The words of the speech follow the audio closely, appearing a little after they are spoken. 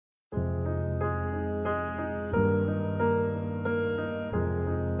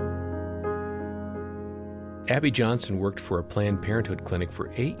Abby Johnson worked for a Planned Parenthood clinic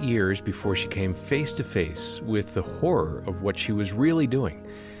for 8 years before she came face to face with the horror of what she was really doing.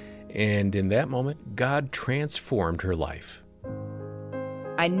 And in that moment, God transformed her life.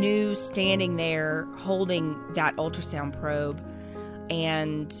 I knew standing there holding that ultrasound probe,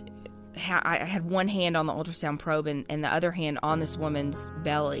 and I had one hand on the ultrasound probe and the other hand on this woman's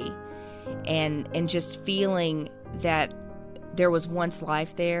belly, and just feeling that there was once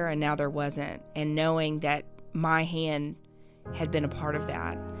life there and now there wasn't, and knowing that my hand had been a part of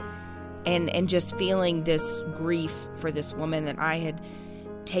that, and just feeling this grief for this woman that I had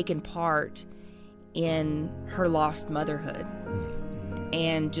taken part in her lost motherhood,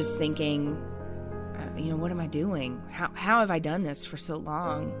 and just thinking, what am I doing? How have I done this for so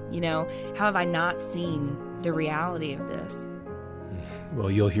long? How have I not seen the reality of this? Well,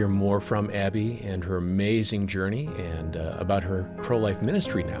 you'll hear more from Abby and her amazing journey and about her pro-life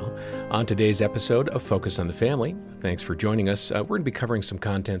ministry now on today's episode of Focus on the Family. Thanks for joining us. We're going to be covering some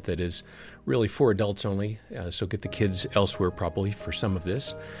content that is really for adults only, so get the kids elsewhere probably for some of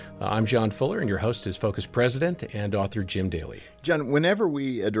this. I'm John Fuller, and your host is Focus President and author Jim Daly. John, whenever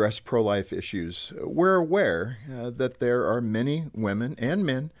we address pro-life issues, we're aware that there are many women and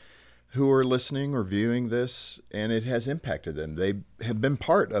men who are listening or viewing this, and it has impacted them. They have been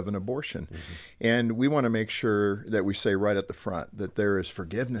part of an abortion. Mm-hmm. And we want to make sure that we say right at the front that there is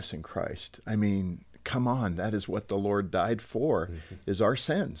forgiveness in Christ. I mean, come on, that is what the Lord died for, is our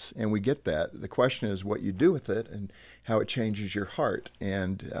sins. And we get that. The question is what you do with it and how it changes your heart.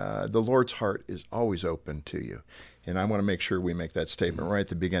 And the Lord's heart is always open to you. And I want to make sure we make that statement right at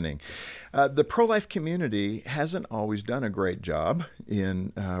the beginning. The pro-life community hasn't always done a great job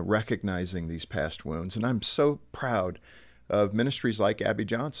in recognizing these past wounds. And I'm so proud of ministries like Abby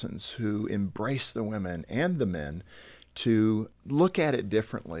Johnson's, who embrace the women and the men to look at it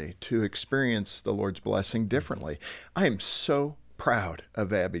differently, to experience the Lord's blessing differently. I am so proud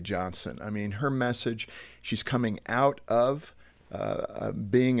of Abby Johnson. I mean, her message, she's coming out of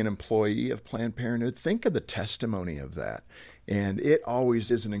being an employee of Planned Parenthood. Think of the testimony of that. And it always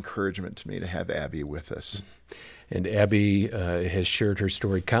is an encouragement to me to have Abby with us. And Abby has shared her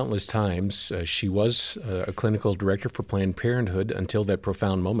story countless times. She was a clinical director for Planned Parenthood until that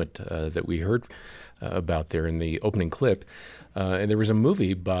profound moment that we heard about there in the opening clip. And there was a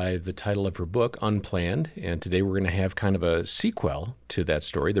movie by the title of her book, Unplanned, and today we're going to have kind of a sequel to that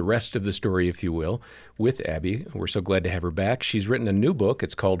story, the rest of the story, if you will, with Abby. We're so glad to have her back. She's written a new book.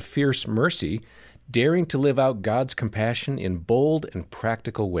 It's called Fierce Mercy, Daring to Live Out God's Compassion in Bold and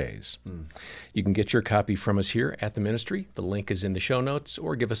Practical Ways. You can get your copy from us here at the ministry. The link is in the show notes,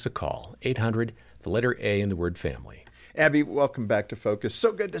 or give us a call, 800, the letter A in the word family. Abby, welcome back to Focus.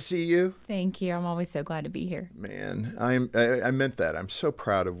 So good to see you. Thank you. I'm always so glad to be here. Man, I meant that. I'm so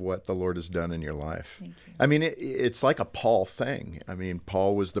proud of what the Lord has done in your life. Thank you. I mean, it's like a Paul thing. I mean,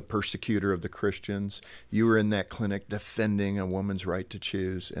 Paul was the persecutor of the Christians. You were in that clinic defending a woman's right to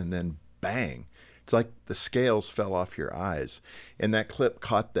choose, and then bang. It's like the scales fell off your eyes, and that clip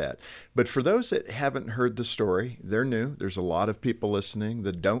caught that. But for those that haven't heard the story, they're new. There's a lot of people listening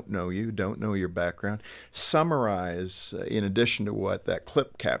that don't know you, don't know your background. Summarize, in addition to what that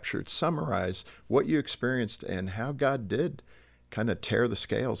clip captured, summarize what you experienced and how God did kind of tear the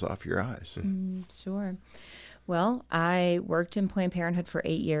scales off your eyes. Sure. Well, I worked in Planned Parenthood for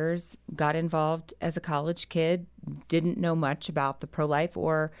 8 years, got involved as a college kid, didn't know much about the pro-life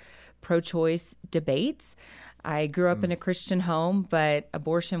or pro-choice debates. I grew up in a Christian home, but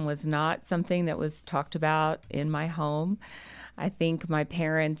abortion was not something that was talked about in my home. I think my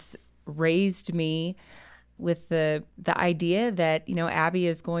parents raised me with the idea that, Abby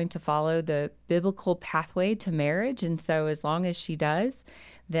is going to follow the biblical pathway to marriage. And so as long as she does,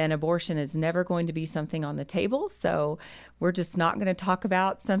 then abortion is never going to be something on the table. So we're just not going to talk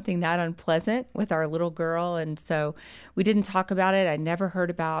about something that unpleasant with our little girl. And so we didn't talk about it. I never heard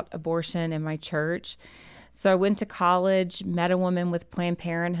about abortion in my church. So I went to college, met a woman with Planned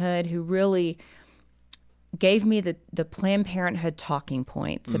Parenthood who really gave me the Planned Parenthood talking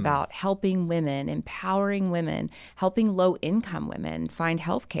points about helping women, empowering women, helping low-income women find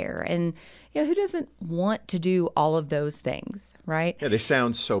health care. And, who doesn't want to do all of those things, right? Yeah, they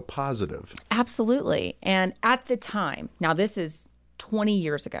sound so positive. Absolutely. And at the time, now this is 20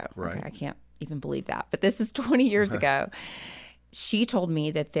 years ago. Right. Okay, I can't even believe that, but this is 20 years ago. She told me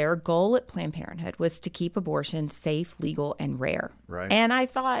that their goal at Planned Parenthood was to keep abortion safe, legal, and rare. Right. And I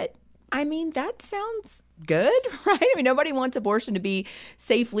thought, that sounds good, right? Nobody wants abortion to be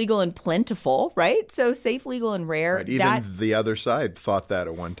safe, legal, and plentiful, right? So safe, legal, and rare. Right. Even the other side thought that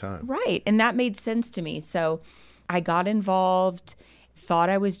at one time. Right. And that made sense to me. So I got involved, thought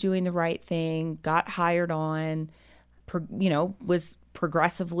I was doing the right thing, got hired on, was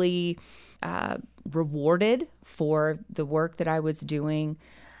progressively rewarded for the work that I was doing,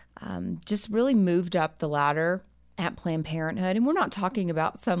 just really moved up the ladder at Planned Parenthood. And we're not talking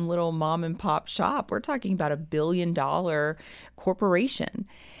about some little mom and pop shop. We're talking about $1 billion corporation.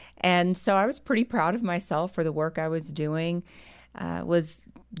 And so I was pretty proud of myself for the work I was doing, was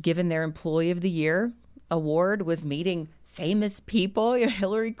given their Employee of the Year award, was meeting famous people,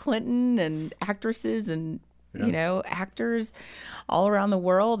 Hillary Clinton and actresses and, actors all around the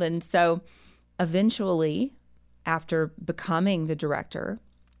world. And so eventually, after becoming the director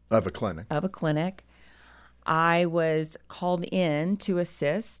of a clinic, I was called in to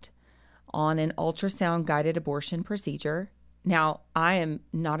assist on an ultrasound-guided abortion procedure. Now, I am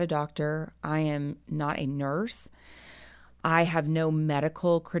not a doctor. I am not a nurse. I have no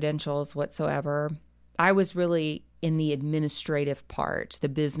medical credentials whatsoever. I was really in the administrative part, the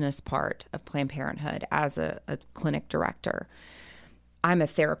business part of Planned Parenthood as a clinic director. I'm a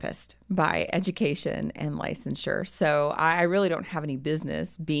therapist by education and licensure, so I really don't have any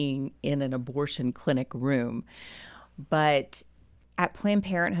business being in an abortion clinic room. But at Planned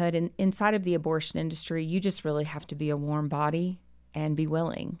Parenthood and inside of the abortion industry, you just really have to be a warm body and be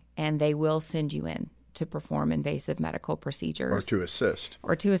willing, and they will send you in to perform invasive medical procedures. Or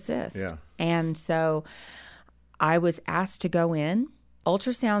to assist. Yeah. And so I was asked to go in.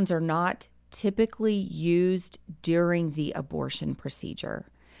 Ultrasounds are not typically used during the abortion procedure,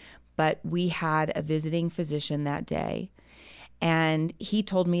 but we had a visiting physician that day, and he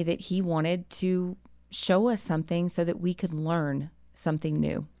told me that he wanted to show us something so that we could learn something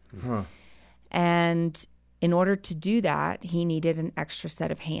new. Huh. And in order to do that, he needed an extra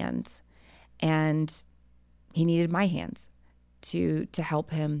set of hands, and he needed my hands to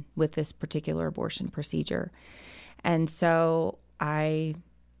help him with this particular abortion procedure. And so I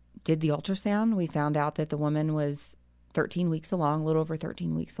did the ultrasound. We found out that the woman was 13 weeks along, a little over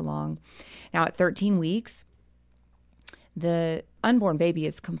 13 weeks along. Now, at 13 weeks, the unborn baby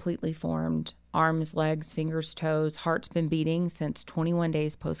is completely formed. Arms, legs, fingers, toes, heart's been beating since 21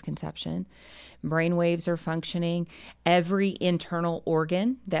 days post-conception. Brain waves are functioning. Every internal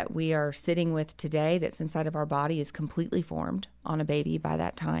organ that we are sitting with today that's inside of our body is completely formed on a baby by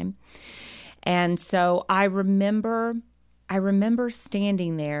that time. And so I remember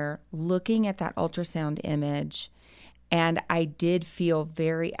standing there looking at that ultrasound image, and I did feel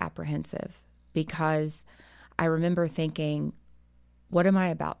very apprehensive because I remember thinking, what am I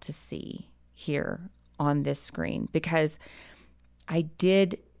about to see here on this screen? Because I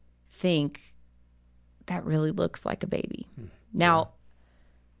did think that really looks like a baby. Now,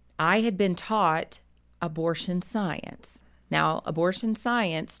 I had been taught abortion science. Now, abortion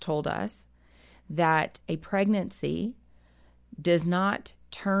science told us that a pregnancy does not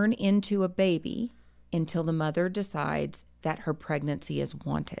turn into a baby until the mother decides that her pregnancy is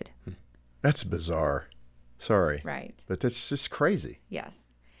wanted. That's bizarre. Sorry. Right. But that's just crazy. Yes.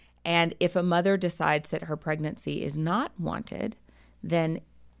 And if a mother decides that her pregnancy is not wanted, then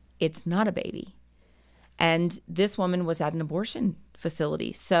it's not a baby. And this woman was at an abortion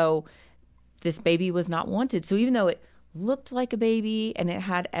facility. So this baby was not wanted. So even though it looked like a baby and it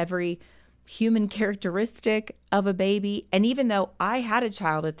had every human characteristic of a baby, and even though I had a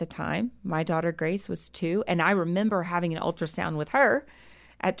child at the time, my daughter Grace was 2, and I remember having an ultrasound with her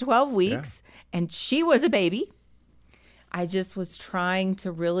at 12 weeks, and she was a baby, I just was trying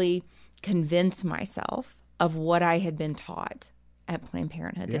to really convince myself of what I had been taught at Planned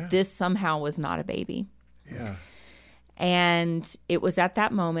Parenthood, that this somehow was not a baby. Yeah. And it was at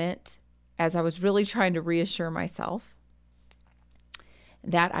that moment, as I was really trying to reassure myself,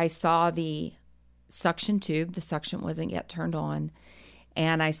 that I saw the suction tube. The suction wasn't yet turned on.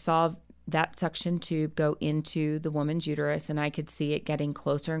 And I saw that suction tube go into the woman's uterus, and I could see it getting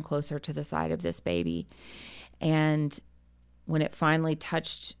closer and closer to the side of this baby. And when it finally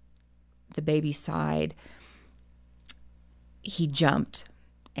touched the baby's side, he jumped.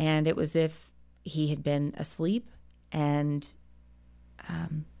 And it was as if he had been asleep, and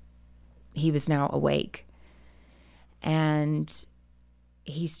he was now awake. And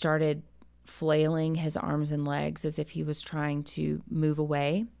he started flailing his arms and legs as if he was trying to move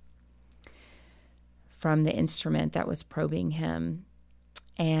away from the instrument that was probing him.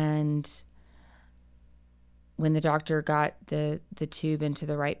 And when the doctor got the tube into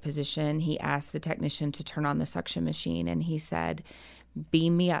the right position, he asked the technician to turn on the suction machine, and he said,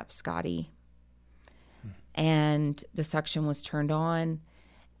 "Beam me up, Scotty." And the suction was turned on,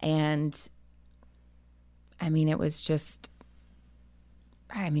 and it was just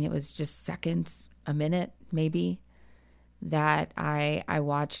seconds, a minute maybe, that I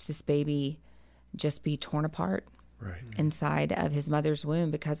watched this baby just be torn apart inside of his mother's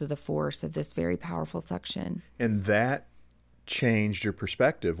womb because of the force of this very powerful suction. And that changed your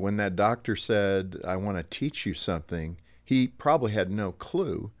perspective. When that doctor said, I want to teach you something, he probably had no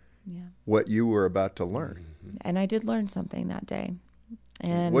clue what you were about to learn. And I did learn something that day.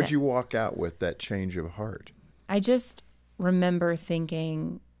 And what'd you walk out with, that change of heart? I just remember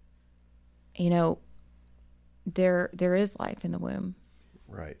thinking, there is life in the womb.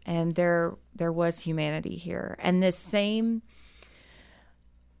 Right. And there was humanity here. And this same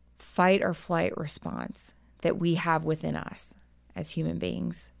fight or flight response that we have within us as human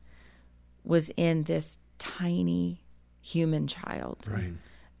beings was in this tiny human child. Right.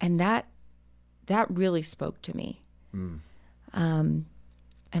 And that really spoke to me. And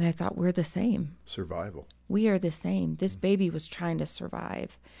I thought, we're the same. Survival. We are the same. This baby was trying to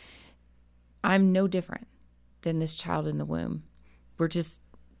survive. I'm no different than this child in the womb. We're just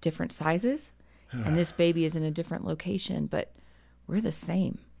different sizes, and this baby is in a different location, but we're the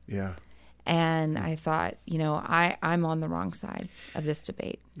same. Yeah. And I thought, I'm on the wrong side of this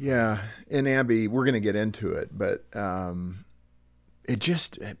debate. Yeah. And Abby, we're going to get into it, but it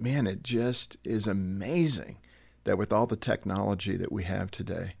just is amazing that with all the technology that we have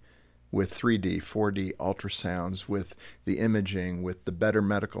today, with 3D, 4D ultrasounds, with the imaging, with the better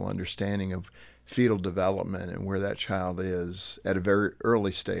medical understanding of fetal development and where that child is at a very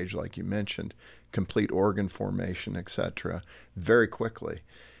early stage, like you mentioned, complete organ formation, etc., very quickly,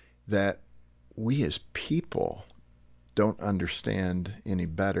 that we as people don't understand any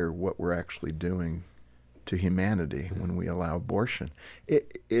better what we're actually doing to humanity when we allow abortion.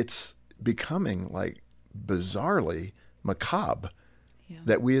 It's becoming like bizarrely macabre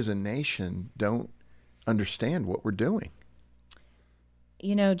that we as a nation don't understand what we're doing.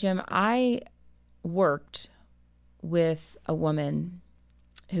 Jim, I worked with a woman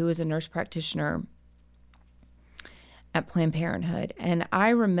who was a nurse practitioner at Planned Parenthood, and I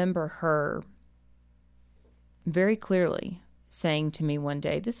remember her very clearly saying to me one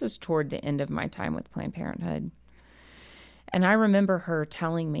day, this was toward the end of my time with Planned Parenthood, and I remember her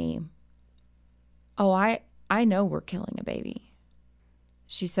telling me, I know we're killing a baby.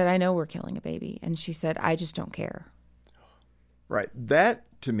 She said, I know we're killing a baby. And she said, I just don't care. Right. That,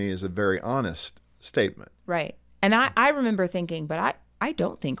 to me, is a very honest statement. Right. And I remember thinking, but I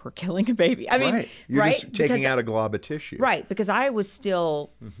don't think we're killing a baby. I mean, You're just taking out a glob of tissue. Right. Because I was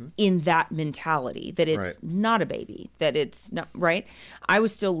still in that mentality that it's not a baby, that it's not, right? I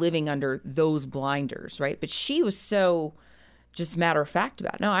was still living under those blinders, right? But she was so just matter of fact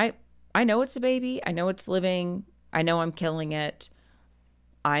about it. No, I know it's a baby. I know it's living. I know I'm killing it.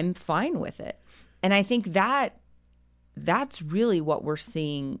 I'm fine with it. And I think that's really what we're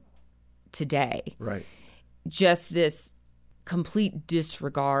seeing today. Right. Just this complete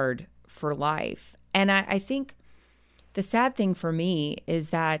disregard for life. And I think the sad thing for me is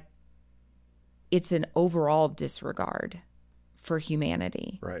that it's an overall disregard for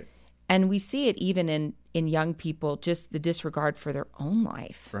humanity. Right. And we see it even in young people, just the disregard for their own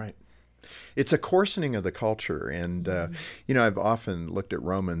life. Right. It's a coarsening of the culture. And, I've often looked at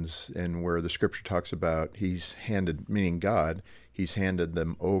Romans and where the scripture talks about he's handed, meaning God, he's handed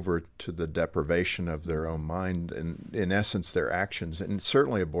them over to the deprivation of their own mind and, in essence, their actions. And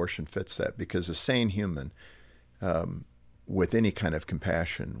certainly abortion fits that because a sane human with any kind of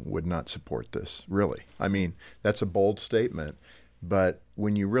compassion would not support this, really. I mean, that's a bold statement. But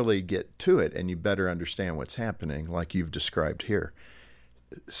when you really get to it and you better understand what's happening, like you've described here,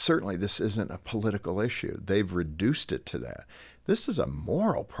 certainly this isn't a political issue. They've reduced it to that. This is a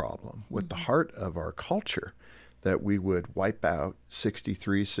moral problem with the heart of our culture, that we would wipe out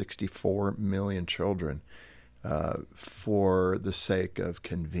 63, 64 million children for the sake of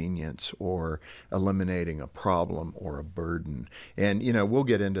convenience or eliminating a problem or a burden. And, we'll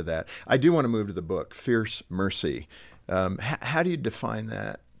get into that. I do want to move to the book, Fierce Mercy. How do you define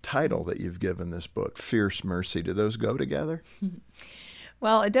that title that you've given this book, Fierce Mercy? Do those go together?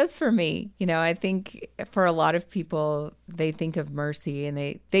 Well, it does for me. I think for a lot of people, they think of mercy and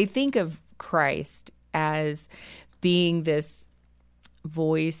they think of Christ as being this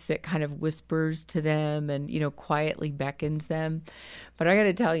voice that kind of whispers to them and, quietly beckons them. But I got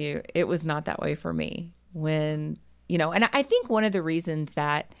to tell you, it was not that way for me when, and I think one of the reasons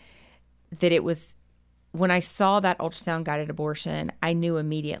that it was, when I saw that ultrasound guided abortion, I knew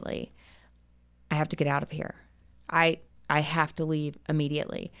immediately, I have to get out of here. I have to leave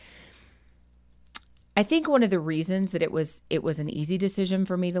immediately. I think one of the reasons that it was an easy decision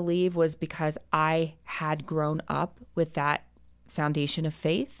for me to leave was because I had grown up with that foundation of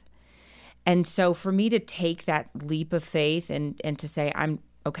faith. And so for me to take that leap of faith and to say, I'm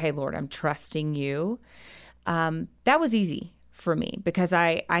okay, Lord, I'm trusting you, that was easy for me because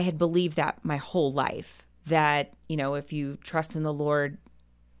I had believed that my whole life, that, if you trust in the Lord,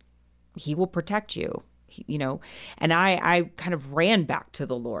 he will protect you, and I kind of ran back to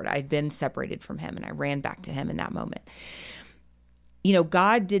the Lord. I'd been separated from him and I ran back to him in that moment.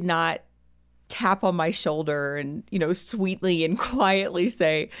 God did not tap on my shoulder and, sweetly and quietly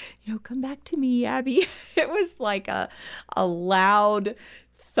say, come back to me, Abby. It was like a loud,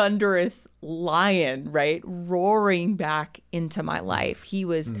 thunderous lion, right? Roaring back into my life. He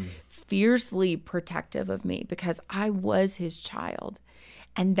was fiercely protective of me because I was his child.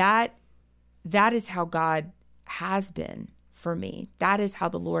 And that is how God has been for me. That is how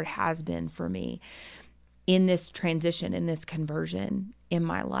the Lord has been for me in this transition, in this conversion in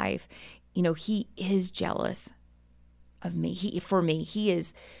my life. He is jealous of me. He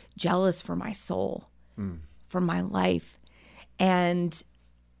is jealous for my soul, for my life. And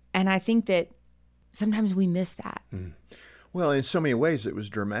I think that sometimes we miss that. Well, in so many ways, it was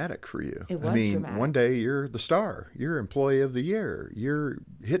dramatic for you. It was dramatic. One day you're the star, you're employee of the year, you're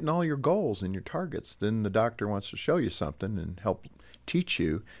hitting all your goals and your targets. Then the doctor wants to show you something and help teach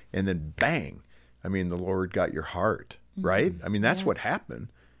you. And then bang, the Lord got your heart, right? That's what happened.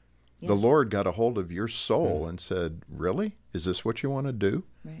 Yes. The Lord got a hold of your soul and said, really? Is this what you want to do?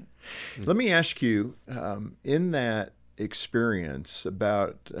 Right. Let me ask you, in that experience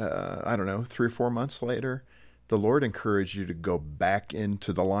about, 3 or 4 months later, the Lord encouraged you to go back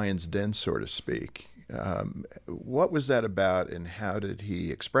into the lion's den, so to speak. What was that about and how did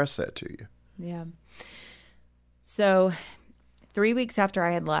he express that to you? Yeah. So 3 weeks after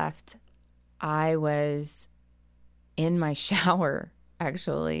I had left, I was in my shower,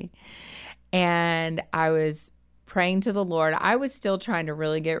 actually, and I was praying to the Lord. I was still trying to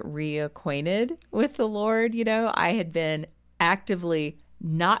really get reacquainted with the Lord. I had been actively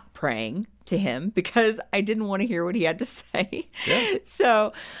not praying to him because I didn't want to hear what he had to say. Yeah.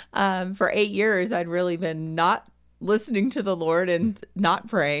 So for 8 years, I'd really been not listening to the Lord and not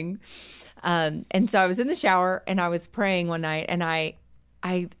praying. And so I was in the shower and I was praying one night, and I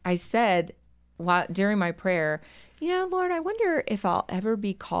said during my prayer, Lord, I wonder if I'll ever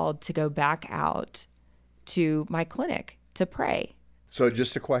be called to go back out to my clinic to pray. So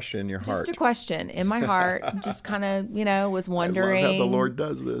just a question in your heart. Just a question in my heart. Just kind of, was wondering. I love how the Lord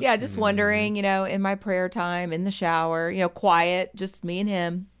does this. Yeah, just wondering, in my prayer time, in the shower, quiet, just me and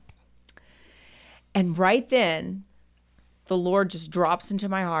him. And right then, the Lord just drops into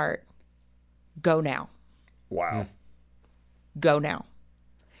my heart, go now. Wow. Go now.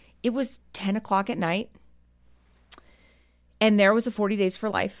 It was 10 o'clock at night. And there was a 40 Days for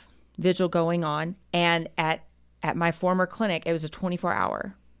Life vigil going on. And at my former clinic, it was a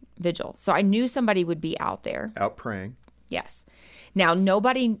 24-hour vigil. So I knew somebody would be out there. Out praying. Yes. Now,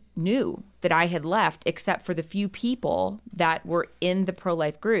 nobody knew that I had left except for the few people that were in the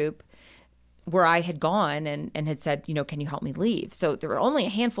pro-life group where I had gone and had said, can you help me leave? So there were only a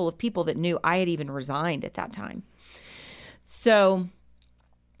handful of people that knew I had even resigned at that time. So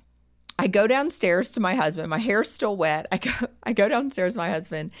I go downstairs to my husband. My hair's still wet. I go downstairs to my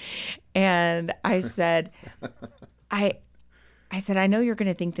husband, and I said, I know you're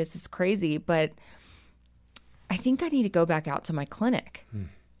going to think this is crazy, but I think I need to go back out to my clinic.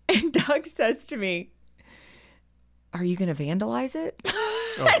 And Doug says to me, are you going to vandalize it?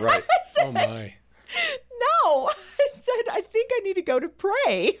 Oh, right. Said, oh, my. No. I said, I think I need to go to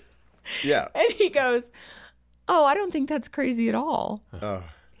pray. Yeah. And he goes, oh, I don't think that's crazy at all.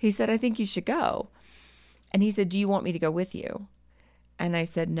 He said, I think you should go. And he said, do you want me to go with you? And I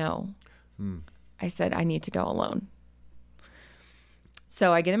said, no. I said, I need to go alone.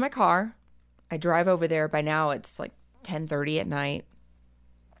 So I get in my car. I drive over there. By now it's like 10:30 at night.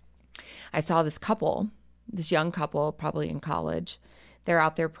 I saw this young couple, probably in college. They're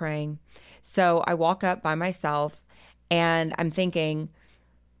out there praying. So I walk up by myself and I'm thinking,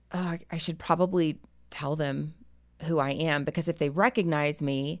 oh, I should probably tell them who I am, because if they recognize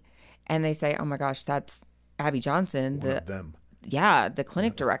me and they say, oh my gosh, that's Abby Johnson, the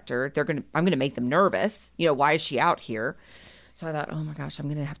clinic director, I'm going to make them nervous. Why is she out here? So I thought, oh my gosh, I'm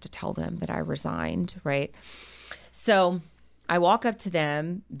going to have to tell them that I resigned. Right. So I walk up to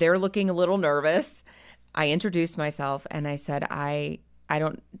them. They're looking a little nervous. I introduced myself and I said,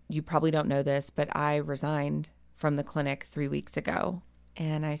 you probably don't know this, but I resigned from the clinic 3 weeks ago.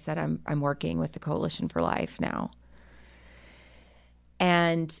 And I said, I'm working with the Coalition for Life now.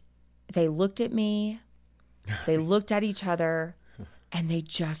 And they looked at me, they looked at each other, and they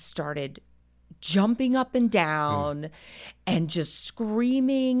just started jumping up and down and just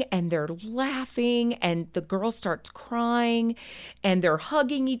screaming, and they're laughing, and the girl starts crying, and they're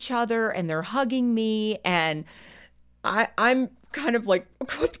hugging each other, and they're hugging me, and I'm kind of like,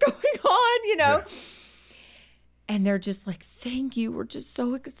 what's going on, Yeah. And they're just like, thank you. We're just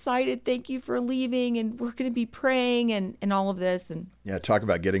so excited. Thank you for leaving. And we're going to be praying and all of this. And yeah, talk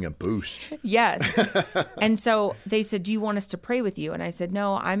about getting a boost. Yes. And so they said, do you want us to pray with you? And I said,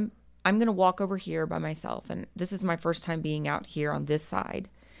 no, I'm going to walk over here by myself. And this is my first time being out here on this side.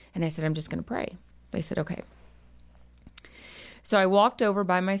 And I said, I'm just going to pray. They said, okay. So I walked over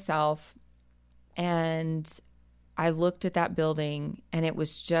by myself, and I looked at that building, and it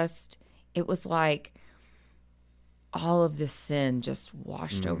was like all of this sin just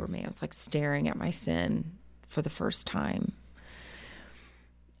washed over me. I was like staring at my sin for the first time.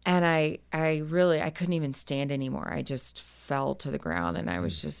 And I couldn't even stand anymore. I just fell to the ground, and I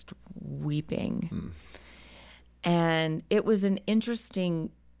was just weeping. And it was an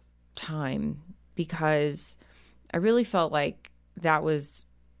interesting time because I really felt like that was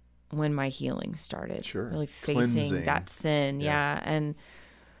when my healing started. Sure. Really facing Cleansing. that sin. Yeah.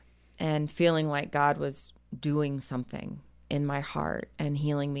 And feeling like God was doing something in my heart and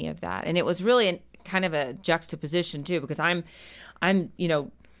healing me of that. And it was really kind of a juxtaposition too, because I'm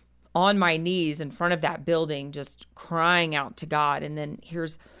on my knees in front of that building, just crying out to God. And then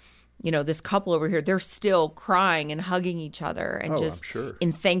here's, this couple over here, they're still crying and hugging each other and just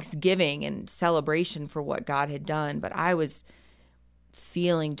in thanksgiving and celebration for what God had done. But I was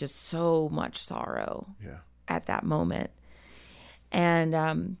feeling just so much sorrow at that moment.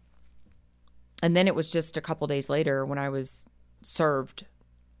 And then it was just a couple days later when I was served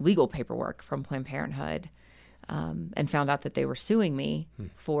legal paperwork from Planned Parenthood and found out that they were suing me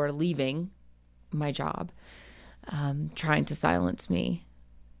for leaving my job, trying to silence me,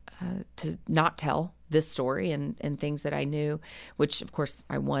 to not tell this story and things that I knew, which of course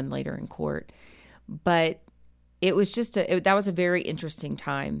I won later in court. But it was just that was a very interesting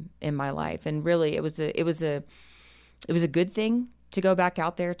time in my life, and really it was a good thing to go back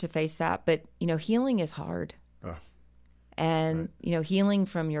out there to face that. But healing is hard, and healing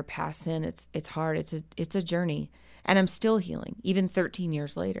from your past sin, it's hard. It's a journey, and I'm still healing even 13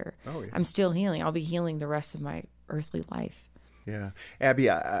 years later. I'm still healing. I'll be healing the rest of my earthly life. Yeah, Abby,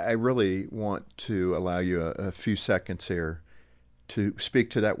 I really want to allow you a few seconds here to speak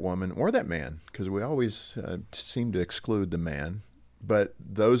to that woman or that man, because we always seem to exclude the man. But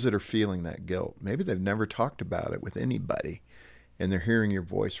those that are feeling that guilt, maybe they've never talked about it with anybody, and they're hearing your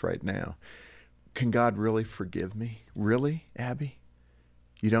voice right now. Can God really forgive me? Really, Abby?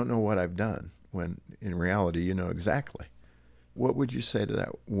 You don't know what I've done, when in reality you know exactly. What would you say to that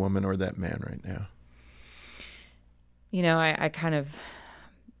woman or that man right now? I kind of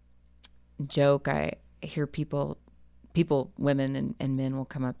joke. I hear people, women and men will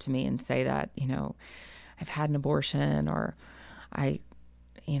come up to me and say that, I've had an abortion, or I,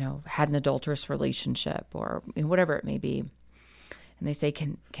 had an adulterous relationship, or whatever it may be. And they say,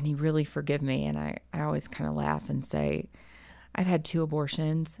 can he really forgive me? And I always kind of laugh and say, I've had 2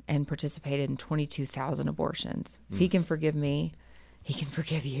 abortions and participated in 22,000 abortions. If he can forgive me, he can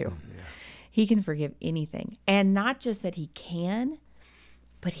forgive you. Yeah. He can forgive anything. And not just that he can,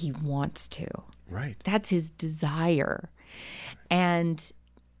 but he wants to. Right. That's his desire. And,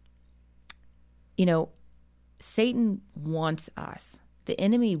 Satan wants us, the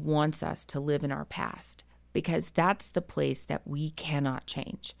enemy wants us to live in our past, because that's the place that we cannot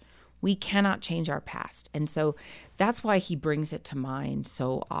change. We cannot change our past. And so that's why he brings it to mind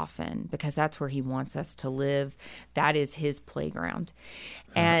so often, because that's where he wants us to live. That is his playground.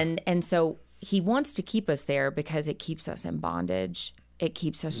 And so he wants to keep us there because it keeps us in bondage. It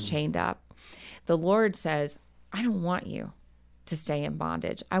keeps us chained up. The Lord says, I don't want you to stay in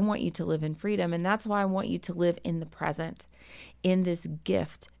bondage. I want you to live in freedom. And that's why I want you to live in the present, in this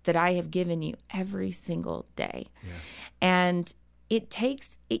gift that I have given you every single day. Yeah. And it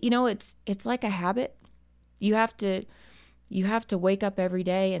takes, it's like a habit. You have to wake up every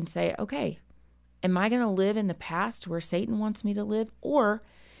day and say, okay, am I going to live in the past where Satan wants me to live? Or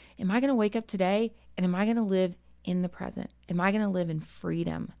am I going to wake up today and am I going to live in the present? Am I going to live in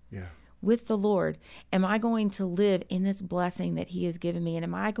freedom? Yeah. With the Lord? Am I going to live in this blessing that he has given me? And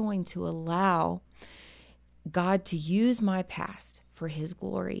am I going to allow God to use my past for his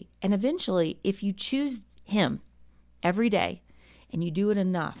glory? And eventually, if you choose him every day and you do it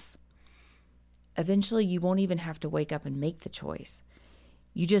enough, eventually you won't even have to wake up and make the choice.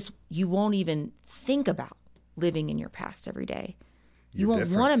 You won't even think about living in your past every day. You won't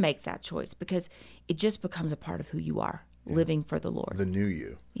want to make that choice because it just becomes a part of who you are. living for the Lord. The new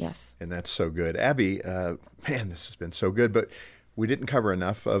you. Yes. And that's so good. Abby, man, this has been so good, but we didn't cover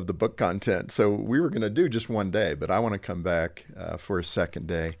enough of the book content. So we were going to do just one day, but I want to come back for a second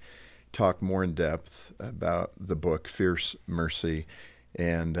day, talk more in depth about the book, Fierce Mercy.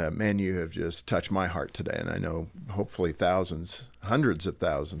 And man, you have just touched my heart today. And I know hopefully thousands, hundreds of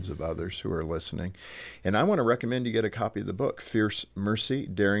thousands of others who are listening. And I want to recommend you get a copy of the book, Fierce Mercy,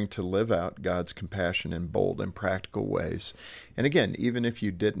 Daring to Live Out God's Compassion in Bold and Practical Ways. And again, even if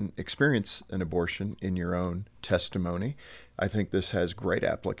you didn't experience an abortion in your own testimony, I think this has great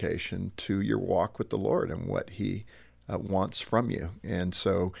application to your walk with the Lord and what He wants from you. And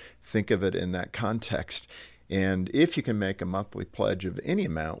so think of it in that context. And if you can make a monthly pledge of any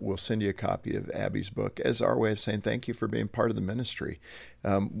amount, we'll send you a copy of Abby's book as our way of saying thank you for being part of the ministry.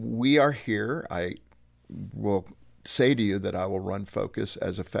 We are here. I will say to you that I will run Focus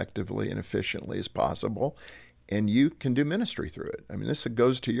as effectively and efficiently as possible, and you can do ministry through it. I mean, this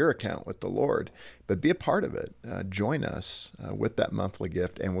goes to your account with the Lord, but be a part of it. Join us with that monthly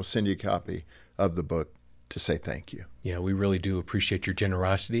gift, and we'll send you a copy of the book to say thank you. Yeah, we really do appreciate your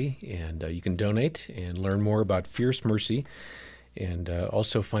generosity, and you can donate and learn more about Fierce Mercy, and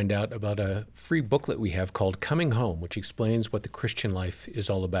also find out about a free booklet we have called Coming Home, which explains what the Christian life is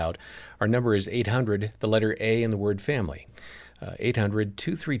all about. Our number is 800, the letter A in the word family,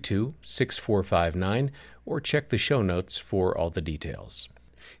 800-232-6459, or check the show notes for all the details.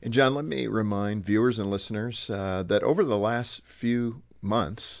 And John, let me remind viewers and listeners that over the last few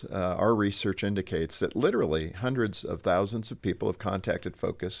months, our research indicates that literally hundreds of thousands of people have contacted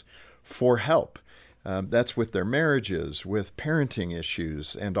Focus for help. That's with their marriages, with parenting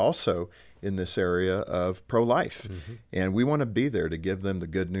issues, and also in this area of pro-life. Mm-hmm. And we want to be there to give them the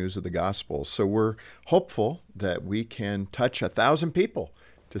good news of the gospel. So we're hopeful that we can touch 1,000 people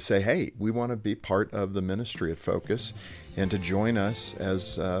to say, hey, we want to be part of the ministry of Focus and to join us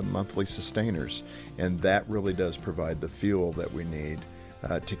as monthly sustainers. And that really does provide the fuel that we need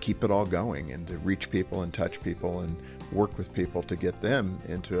to keep it all going and to reach people and touch people and work with people to get them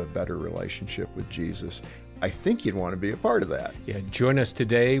into a better relationship with Jesus. I think you'd want to be a part of that. Yeah, join us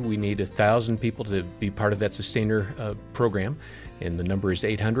today. We need 1,000 people to be part of that sustainer program. And the number is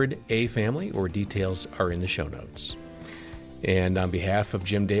 800-A-FAMILY, or details are in the show notes. And on behalf of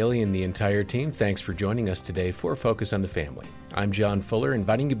Jim Daly and the entire team, thanks for joining us today for Focus on the Family. I'm John Fuller,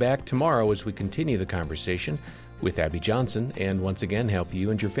 inviting you back tomorrow as we continue the conversation with Abby Johnson and once again help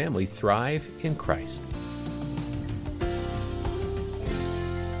you and your family thrive in Christ.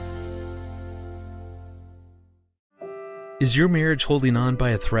 Is your marriage holding on by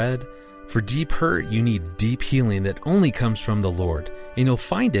a thread? For deep hurt, you need deep healing that only comes from the Lord. And you'll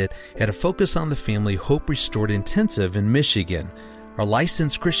find it at a Focus on the Family Hope Restored Intensive in Michigan. Our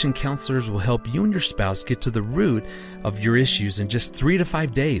licensed Christian counselors will help you and your spouse get to the root of your issues in just 3 to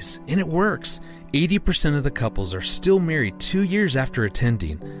 5 days. And it works. 80% of the couples are still married 2 years after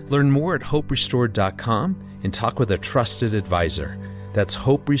attending. Learn more at hoperestored.com and talk with a trusted advisor. That's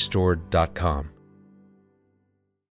hoperestored.com.